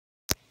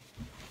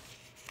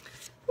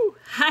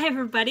Hi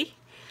everybody.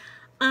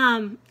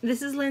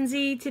 This is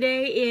Lindsay.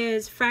 Today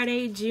is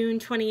Friday, June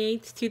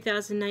 28th,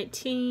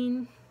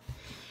 2019.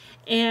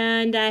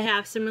 And I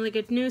have some really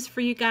good news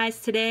for you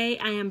guys today.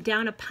 I am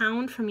down a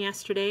pound from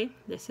yesterday.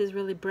 This is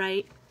really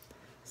bright.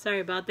 Sorry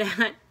about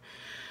that.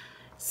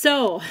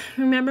 So,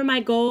 remember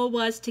my goal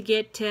was to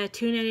get to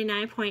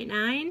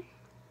 299.9?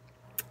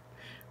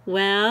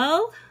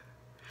 Well,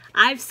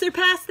 I've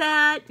surpassed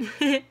that.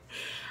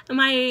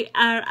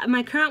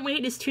 My current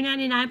weight is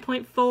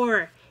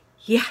 299.4.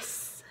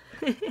 Yes.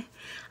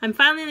 I'm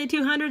finally in the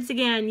 200s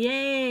again.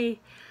 Yay.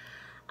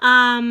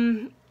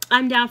 I'm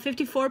down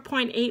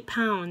 54.8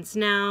 pounds.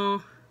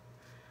 Now,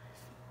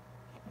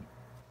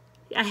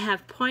 I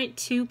have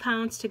 0.2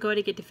 pounds to go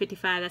to get to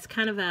 55. That's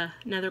kind of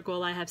another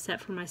goal I have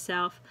set for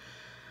myself.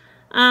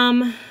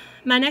 My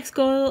next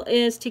goal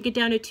is to get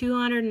down to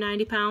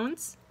 290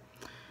 pounds.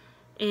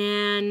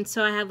 And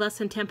so I have less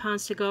than 10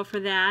 pounds to go for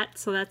that.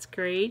 So that's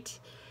great.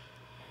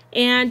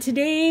 And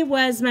today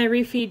was my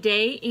refeed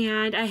day,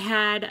 and I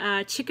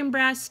had chicken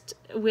breast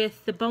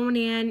with the bone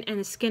in and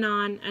the skin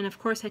on, and of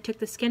course I took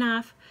the skin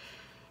off,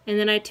 and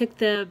then I took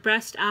the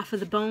breast off of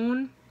the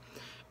bone,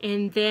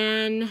 and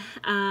then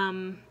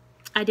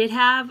I did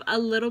have a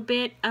little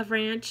bit of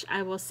ranch,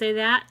 I will say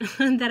that,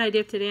 that I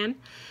dipped it in,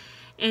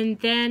 and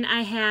then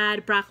I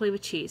had broccoli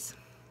with cheese.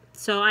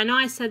 So I know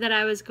I said that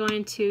I was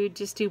going to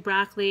just do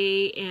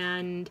broccoli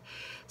and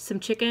some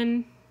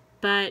chicken,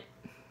 but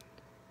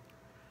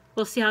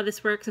we'll see how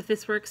this works. If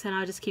this works, then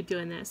I'll just keep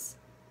doing this.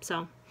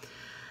 So,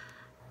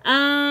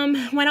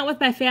 went out with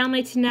my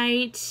family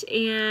tonight,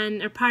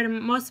 and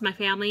most of my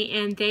family,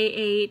 and they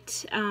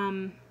ate,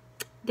 and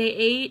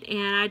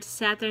I just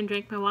sat there and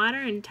drank my water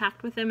and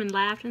talked with them and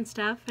laughed and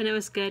stuff, and it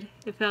was good.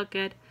 It felt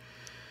good.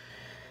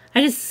 I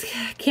just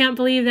can't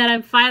believe that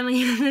I'm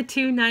finally in the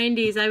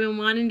 290s. I've been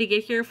wanting to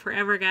get here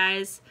forever,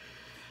 guys.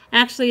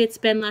 Actually, it's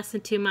been less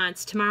than 2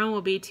 months. Tomorrow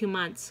will be 2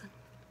 months.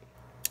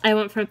 I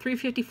went from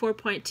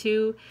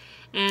 354.2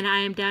 and I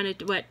am down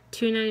at, what,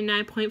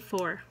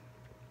 299.4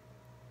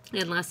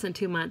 in less than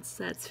 2 months.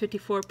 That's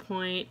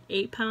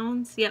 54.8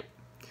 pounds. Yep.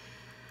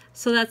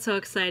 So that's so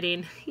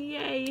exciting.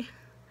 Yay.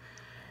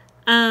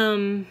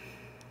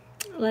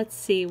 Let's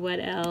see what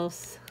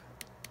else.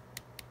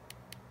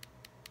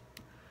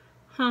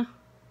 I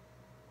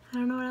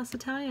don't know what else to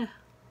tell you.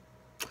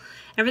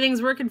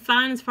 Everything's working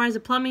fine as far as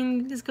the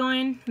plumbing is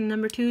going. And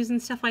number 2s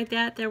and stuff like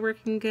that, they're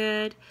working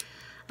good.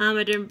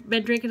 I've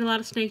been drinking a lot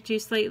of snake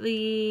juice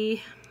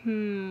lately.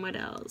 What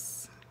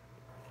else?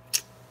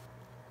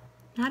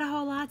 Not a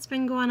whole lot's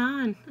been going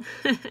on.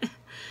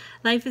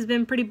 Life has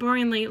been pretty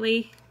boring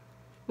lately,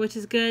 which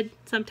is good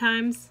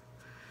sometimes.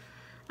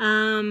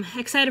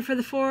 Excited for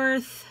the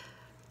 4th.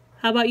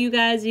 How about you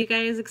guys? Are you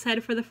guys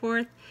excited for the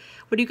 4th?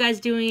 What are you guys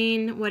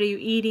doing? What are you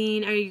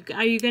eating?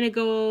 Are you gonna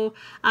go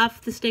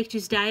off the snake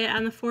juice diet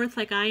on the 4th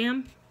like I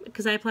am?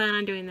 Because I plan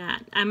on doing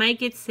that. I might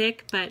get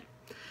sick, but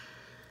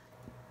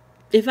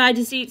if I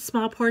just eat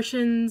small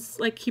portions,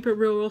 like keep it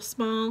real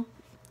small,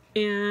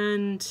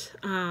 and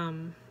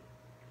I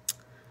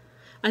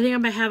think I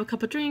might have a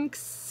couple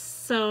drinks,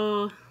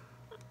 so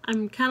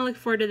I'm kind of looking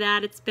forward to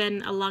that. It's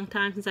been a long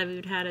time since I've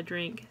even had a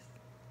drink,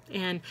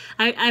 and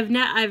I've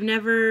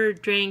never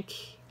drank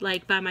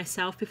like by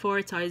myself before.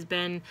 It's always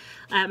been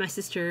at my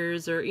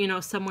sister's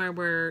or somewhere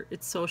where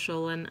it's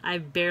social, and I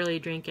barely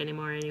drink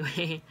anymore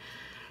anyway.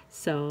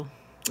 So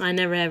I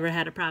never ever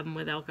had a problem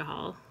with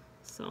alcohol.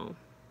 So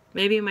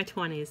maybe in my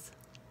 20s.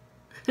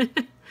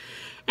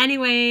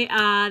 Anyway,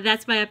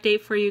 that's my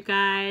update for you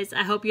guys.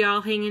 I hope you're all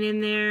hanging in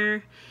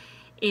there.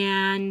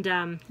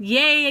 And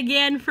yay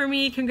again for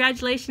me.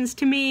 Congratulations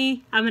to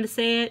me. I'm going to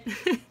say it.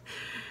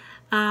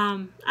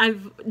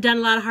 I've done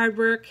a lot of hard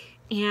work,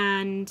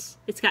 and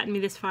it's gotten me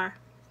this far.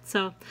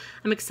 So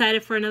I'm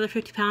excited for another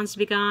 50 pounds to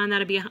be gone.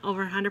 That'll be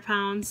over 100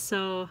 pounds.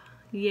 So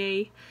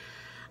yay.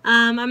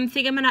 I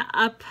think I'm going to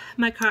up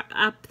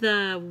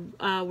the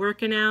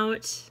working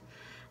out.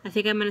 I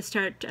think I'm going to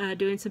start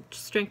doing some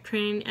strength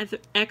training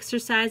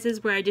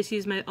exercises where I just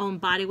use my own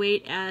body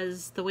weight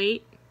as the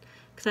weight.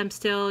 Because I'm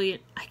still, I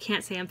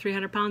can't say I'm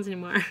 300 pounds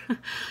anymore.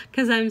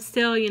 Because I'm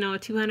still,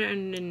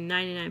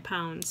 299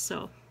 pounds.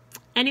 So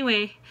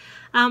anyway,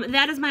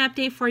 that is my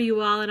update for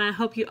you all. And I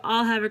hope you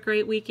all have a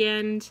great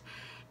weekend.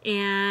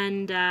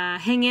 And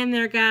hang in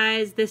there,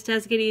 guys. This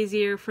does get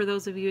easier for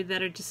those of you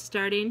that are just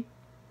starting.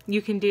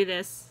 You can do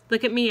this.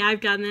 Look at me.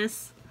 I've done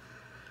this.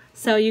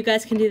 So you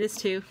guys can do this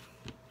too.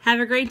 Have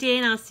a great day,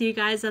 and I'll see you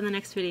guys on the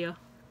next video.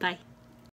 Bye.